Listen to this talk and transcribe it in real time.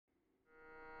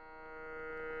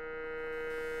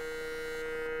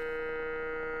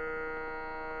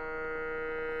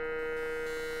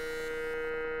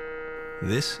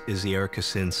This is the Erica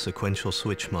Synths Sequential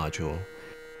Switch module.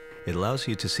 It allows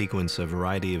you to sequence a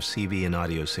variety of CV and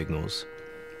audio signals.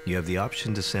 You have the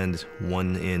option to send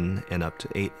 1 in and up to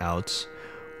 8 outs,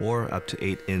 or up to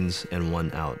 8 ins and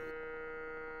 1 out.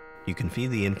 You can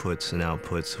feed the inputs and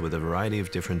outputs with a variety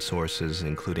of different sources,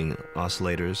 including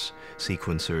oscillators,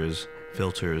 sequencers,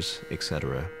 filters,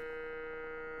 etc.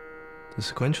 The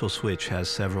sequential switch has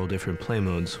several different play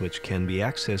modes which can be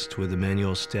accessed with the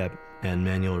manual step and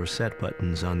manual reset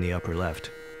buttons on the upper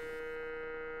left.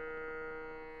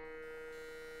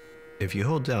 If you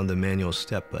hold down the manual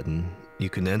step button, you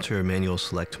can enter manual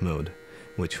select mode,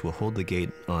 which will hold the gate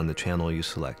on the channel you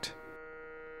select.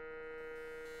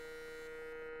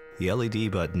 The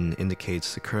LED button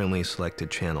indicates the currently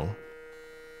selected channel.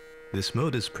 This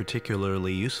mode is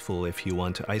particularly useful if you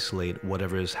want to isolate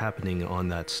whatever is happening on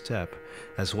that step,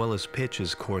 as well as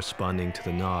pitches corresponding to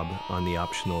the knob on the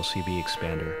optional CV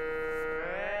expander.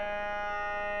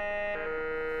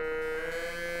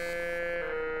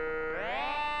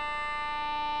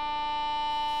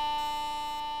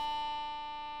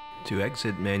 To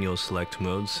exit manual select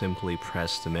mode, simply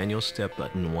press the manual step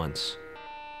button once.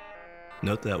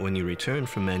 Note that when you return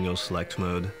from manual select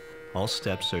mode, all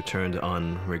steps are turned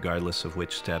on regardless of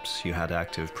which steps you had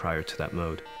active prior to that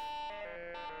mode.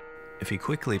 If you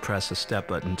quickly press the step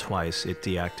button twice, it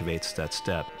deactivates that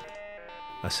step.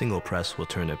 A single press will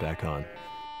turn it back on.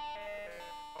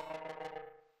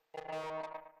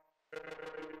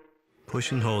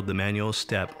 Push and hold the manual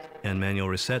step and manual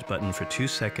reset button for 2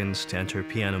 seconds to enter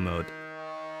piano mode.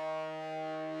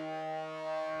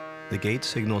 The gate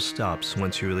signal stops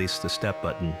once you release the step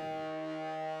button.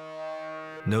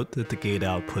 Note that the gate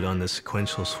output on the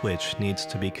sequential switch needs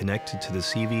to be connected to the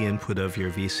CV input of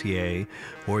your VCA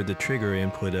or the trigger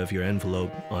input of your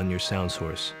envelope on your sound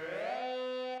source.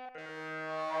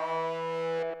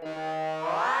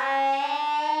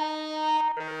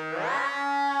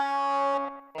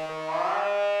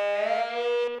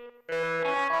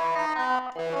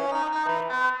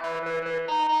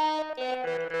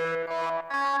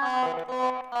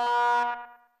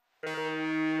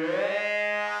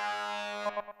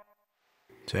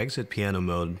 To exit piano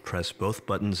mode, press both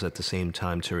buttons at the same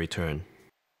time to return.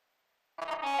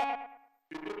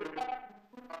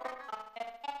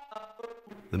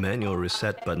 The manual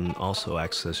reset button also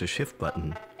acts as a shift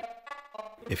button.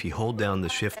 If you hold down the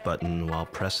shift button while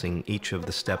pressing each of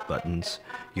the step buttons,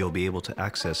 you'll be able to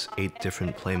access 8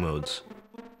 different play modes.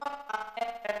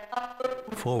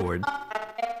 Forward,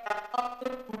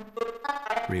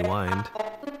 rewind,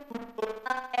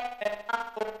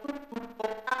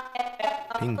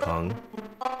 ping pong,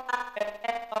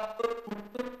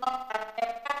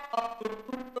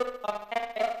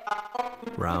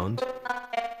 round,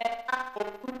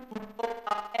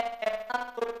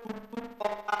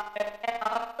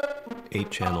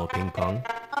 eight-channel ping pong,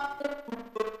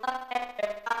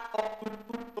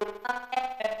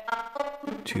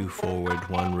 two forward,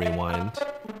 one rewind,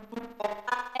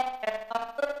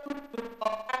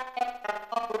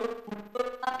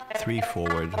 three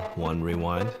forward, one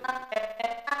rewind,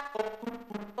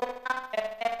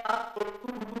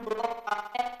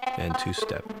 and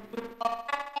two-step.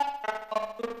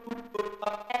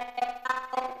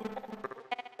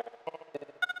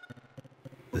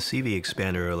 The CV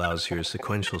expander allows your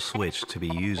sequential switch to be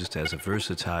used as a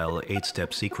versatile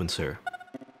 8-step sequencer.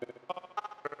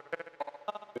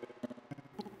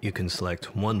 You can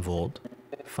select 1 volt,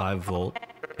 5 volt,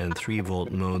 and 3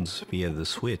 volt modes via the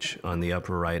switch on the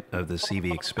upper right of the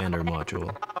CV expander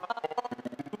module.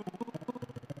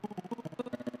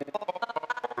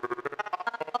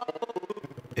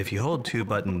 If you hold 2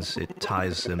 buttons, it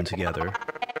ties them together.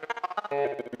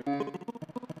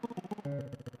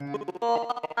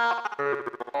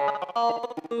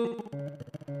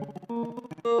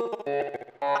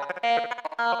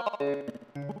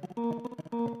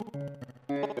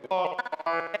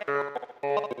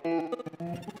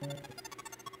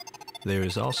 There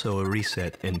is also a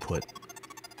reset input.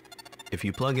 If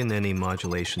you plug in any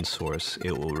modulation source,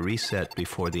 it will reset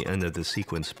before the end of the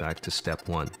sequence back to step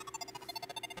 1.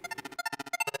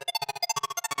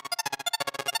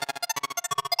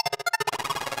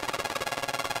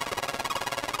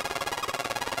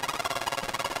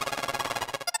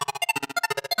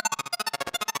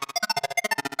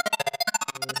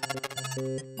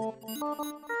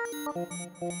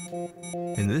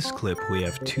 In this clip, we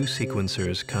have 2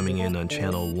 sequencers coming in on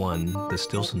channel 1, the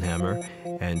Stilson hammer,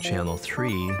 and channel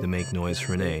 3, the make noise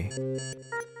Renee.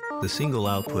 The single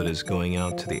output is going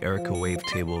out to the Erica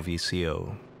wavetable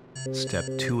VCO. Step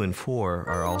 2 and 4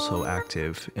 are also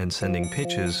active and sending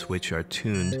pitches which are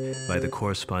tuned by the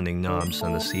corresponding knobs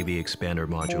on the CV expander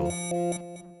module.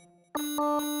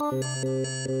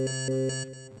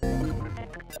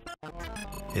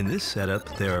 In this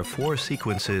setup, there are 4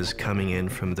 sequences coming in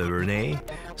from the Renee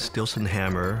Stilson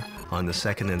hammer on the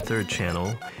 2nd and 3rd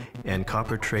channel, and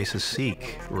Copper Trace's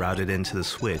Seek routed into the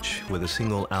switch with a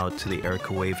single out to the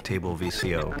Erica Wavetable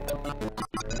VCO.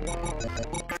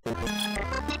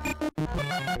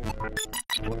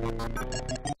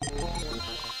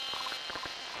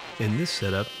 In this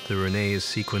setup, the Renee is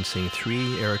sequencing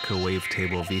 3 Erica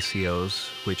Wavetable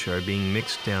VCOs, which are being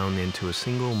mixed down into a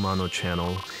single mono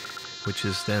channel, which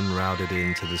is then routed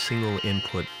into the single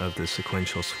input of the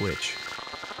sequential switch.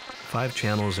 5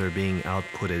 channels are being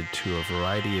outputted to a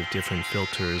variety of different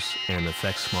filters and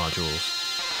effects modules.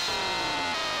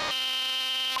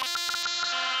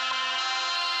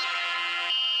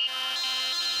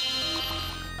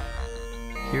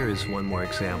 Here is one more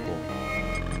example.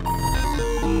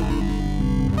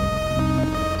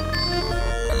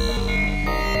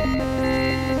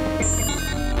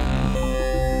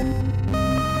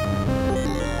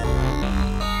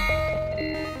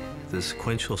 The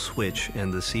sequential switch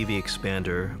and the CV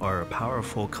expander are a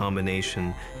powerful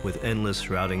combination with endless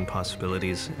routing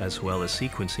possibilities as well as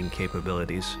sequencing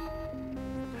capabilities.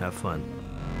 Have fun.